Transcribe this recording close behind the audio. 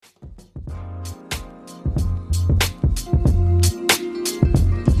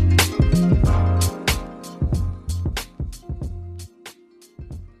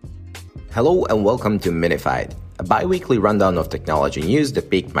Hello and welcome to Minified, a bi-weekly rundown of technology news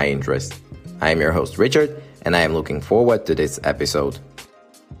that piqued my interest. I am your host Richard, and I am looking forward to this episode.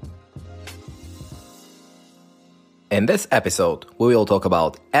 In this episode, we will talk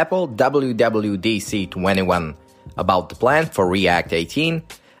about Apple WWDC 21, about the plan for React 18,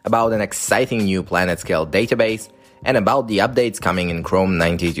 about an exciting new planet-scale database, and about the updates coming in Chrome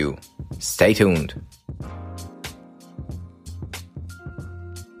 92. Stay tuned!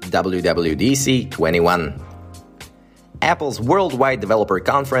 WWDC 21. Apple's Worldwide Developer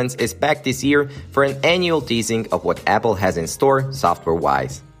Conference is back this year for an annual teasing of what Apple has in store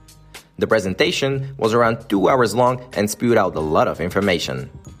software-wise. The presentation was around 2 hours long and spewed out a lot of information.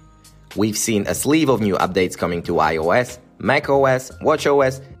 We've seen a slew of new updates coming to iOS, macOS,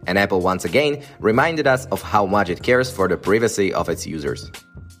 watchOS, and Apple once again reminded us of how much it cares for the privacy of its users.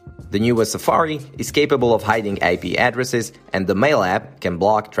 The newest Safari is capable of hiding IP addresses, and the Mail app can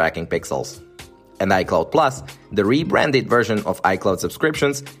block tracking pixels. And iCloud Plus, the rebranded version of iCloud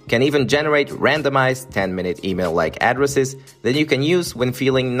subscriptions, can even generate randomized 10-minute email-like addresses that you can use when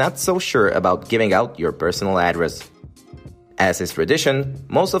feeling not so sure about giving out your personal address. As is tradition,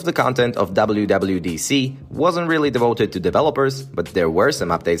 most of the content of WWDC wasn't really devoted to developers, but there were some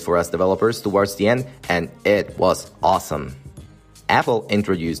updates for us developers towards the end, and it was awesome. Apple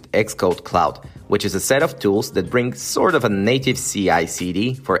introduced Xcode Cloud, which is a set of tools that bring sort of a native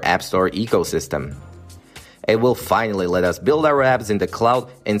CI/CD for App Store ecosystem. It will finally let us build our apps in the cloud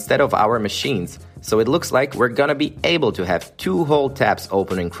instead of our machines, so it looks like we're gonna be able to have 2 whole tabs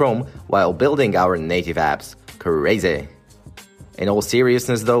open in Chrome while building our native apps. Crazy! In all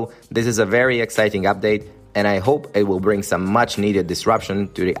seriousness though, this is a very exciting update, and I hope it will bring some much-needed disruption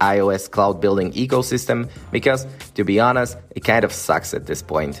to the iOS cloud building ecosystem because, to be honest, it kind of sucks at this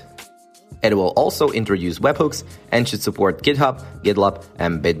point. It will also introduce webhooks and should support GitHub, GitLab,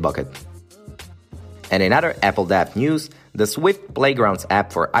 and Bitbucket. And in other Apple Dev news, the Swift Playgrounds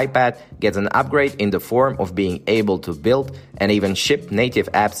app for iPad gets an upgrade in the form of being able to build and even ship native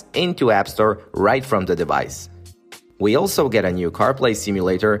apps into App Store right from the device. We also get a new CarPlay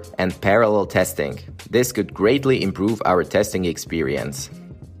simulator and parallel testing. This could greatly improve our testing experience.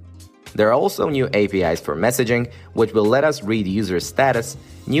 There are also new APIs for messaging, which will let us read user status,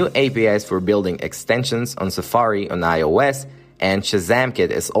 new APIs for building extensions on Safari on iOS, and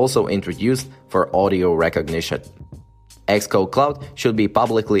ShazamKit is also introduced for audio recognition. Xcode Cloud should be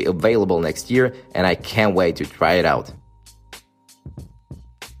publicly available next year, and I can't wait to try it out.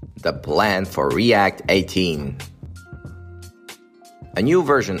 The plan for React 18. A new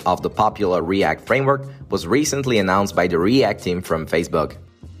version of the popular React framework was recently announced by the React team from Facebook.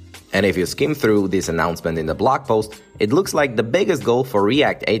 And if you skim through this announcement in the blog post, it looks like the biggest goal for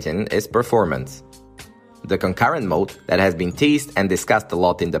React 18 is performance. The concurrent mode that has been teased and discussed a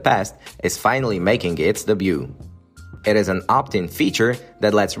lot in the past is finally making its debut. It is an opt-in feature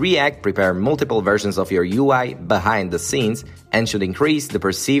that lets React prepare multiple versions of your UI behind the scenes and should increase the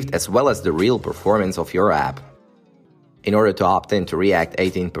perceived as well as the real performance of your app. In order to opt in to React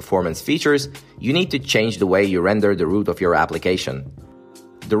 18 performance features, you need to change the way you render the root of your application.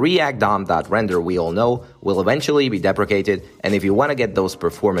 The React DOM.render we all know will eventually be deprecated, and if you want to get those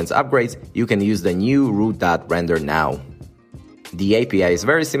performance upgrades, you can use the new root.render now. The API is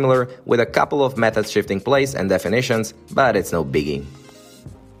very similar, with a couple of methods shifting place and definitions, but it's no biggie.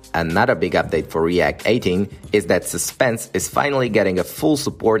 Another big update for React 18 is that Suspense is finally getting a full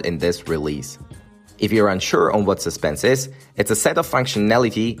support in this release. If you're unsure on what Suspense is, it's a set of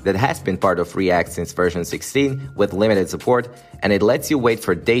functionality that has been part of React since version 16 with limited support, and it lets you wait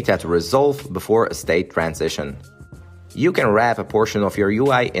for data to resolve before a state transition. You can wrap a portion of your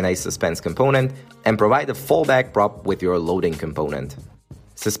UI in a Suspense component and provide a fallback prop with your loading component.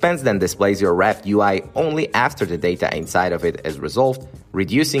 Suspense then displays your wrapped UI only after the data inside of it is resolved,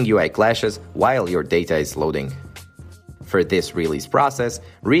 reducing UI clashes while your data is loading. For this release process,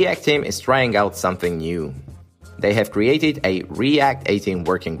 React team is trying out something new. They have created a React 18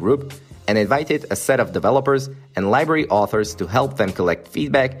 working group and invited a set of developers and library authors to help them collect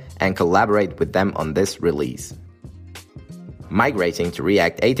feedback and collaborate with them on this release. Migrating to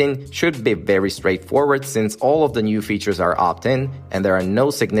React 18 should be very straightforward since all of the new features are opt-in and there are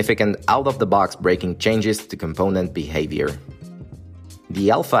no significant out-of-the-box breaking changes to component behavior.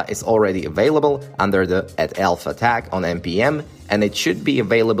 The alpha is already available under the @alpha tag on NPM, and it should be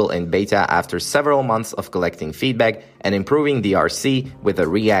available in beta after several months of collecting feedback and improving the RC with the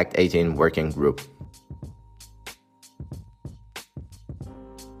React 18 working group.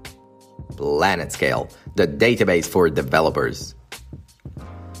 PlanetScale, the database for developers.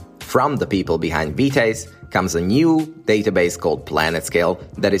 From the people behind Vitace, comes a new database called PlanetScale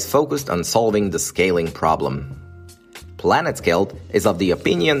that is focused on solving the scaling problem. PlanetScale is of the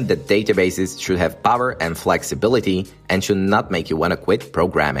opinion that databases should have power and flexibility and should not make you want to quit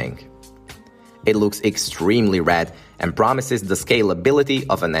programming. It looks extremely rad and promises the scalability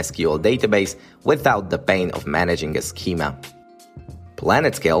of an SQL database without the pain of managing a schema.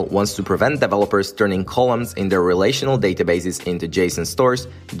 PlanetScale wants to prevent developers turning columns in their relational databases into JSON stores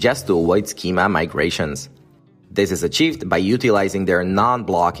just to avoid schema migrations. This is achieved by utilizing their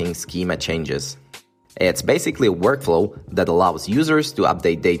non-blocking schema changes. It's basically a workflow that allows users to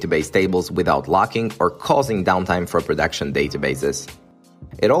update database tables without locking or causing downtime for production databases.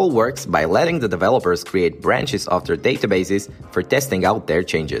 It all works by letting the developers create branches of their databases for testing out their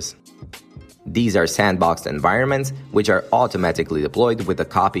changes. These are sandboxed environments which are automatically deployed with a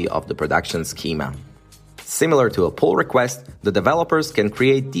copy of the production schema. Similar to a pull request, the developers can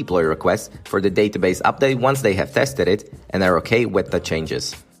create deploy requests for the database update once they have tested it and are okay with the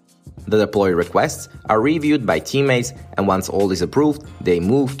changes. The deploy requests are reviewed by teammates, and once all is approved, they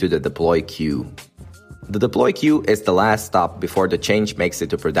move to the deploy queue. The deploy queue is the last stop before the change makes it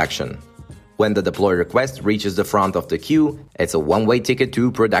to production. When the deploy request reaches the front of the queue, it's a one-way ticket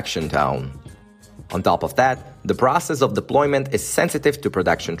to production town. On top of that, the process of deployment is sensitive to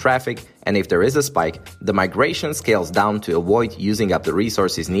production traffic, and if there is a spike, the migration scales down to avoid using up the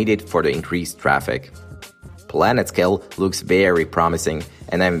resources needed for the increased traffic. PlanetScale looks very promising,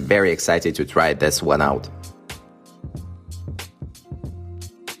 and I'm very excited to try this one out.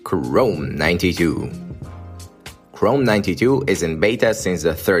 Chrome 92. Chrome 92 is in beta since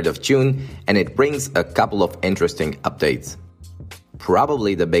the 3rd of June, and it brings a couple of interesting updates.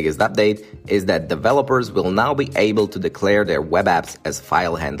 Probably the biggest update is that developers will now be able to declare their web apps as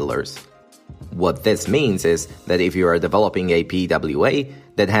file handlers. What this means is that if you are developing a PWA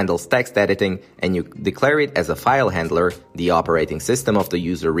that handles text editing and you declare it as a file handler, the operating system of the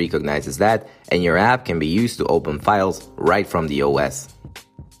user recognizes that, and your app can be used to open files right from the OS.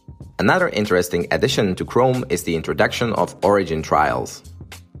 Another interesting addition to Chrome is the introduction of Origin trials.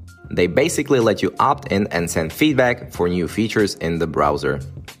 They basically let you opt in and send feedback for new features in the browser.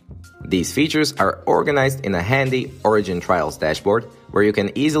 These features are organized in a handy Origin trials dashboard where you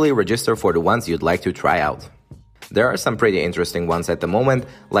can easily register for the ones you'd like to try out. There are some pretty interesting ones at the moment,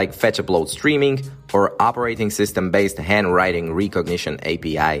 like fetch upload streaming or operating system-based handwriting recognition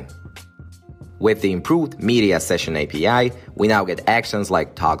API. With the improved Media Session API, we now get actions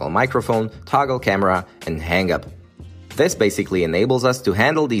like toggle microphone, toggle camera, and hang up. This basically enables us to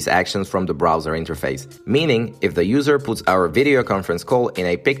handle these actions from the browser interface, meaning if the user puts our video conference call in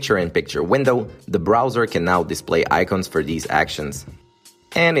a picture-in-picture window, the browser can now display icons for these actions.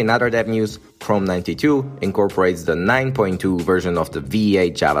 And in other dev news, Chrome 92 incorporates the 9.2 version of the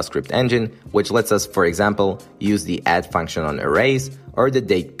V8 JavaScript engine, which lets us, for example, use the add function on arrays or the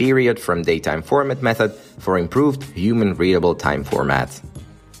date period from datetime format method for improved human-readable time formats.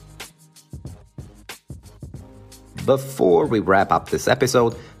 Before we wrap up this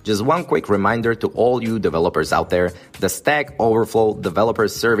episode, just one quick reminder to all you developers out there, the Stack Overflow Developer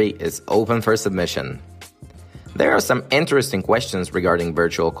Survey is open for submission. There are some interesting questions regarding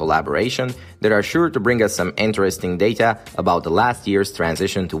virtual collaboration that are sure to bring us some interesting data about the last year's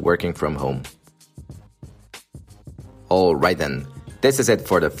transition to working from home. Alright then, this is it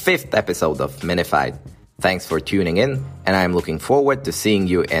for the 5th episode of Minified. Thanks for tuning in, and I'm looking forward to seeing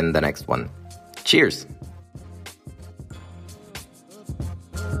you in the next one. Cheers!